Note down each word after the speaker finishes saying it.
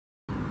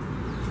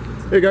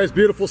Hey guys,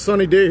 beautiful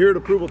sunny day here at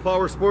Approval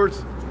Power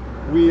Sports.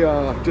 We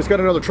just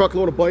got another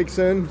truckload of bikes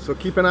in, so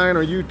keep an eye on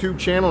our YouTube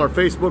channel, our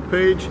Facebook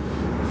page.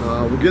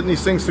 We're getting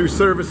these things through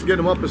service to get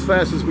them up as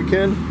fast as we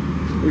can.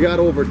 We got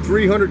over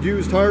 300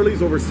 used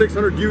Harleys, over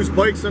 600 used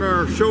bikes in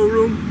our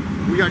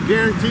showroom. We got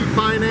guaranteed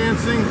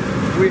financing.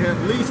 We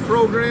have lease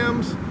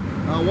programs.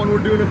 One we're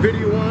doing a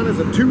video on is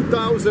a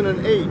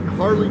 2008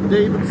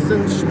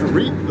 Harley-Davidson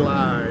Street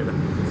Glide.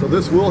 So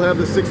this will have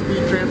the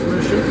 6-speed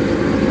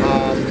transmission.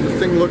 This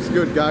thing looks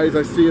good, guys.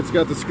 I see it's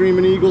got the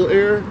Screaming Eagle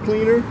air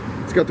cleaner.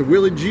 It's got the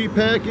Willie G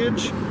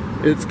package.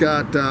 It's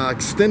got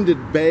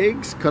extended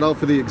bags cut out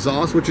for the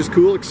exhaust, which is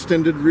cool.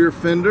 Extended rear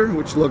fender,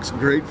 which looks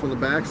great from the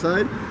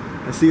backside.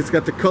 I see it's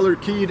got the color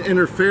keyed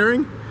inner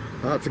fairing.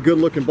 It's a good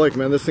looking bike,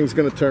 man. This thing's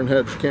gonna turn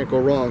heads, can't go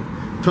wrong.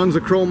 Tons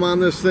of chrome on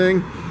this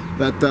thing.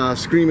 That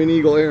Screaming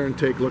Eagle air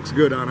intake looks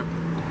good on it.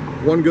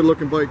 One good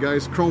looking bike,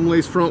 guys. Chrome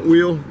lace front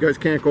wheel, you guys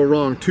can't go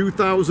wrong.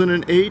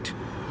 2008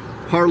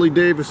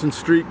 Harley-Davidson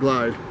Street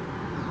Glide.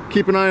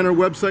 Keep an eye on our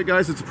website,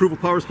 guys. It's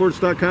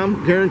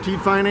approvalpowersports.com. Guaranteed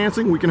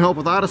financing. We can help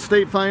with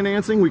out-of-state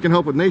financing. We can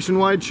help with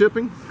nationwide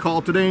shipping.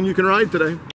 Call today and you can ride today.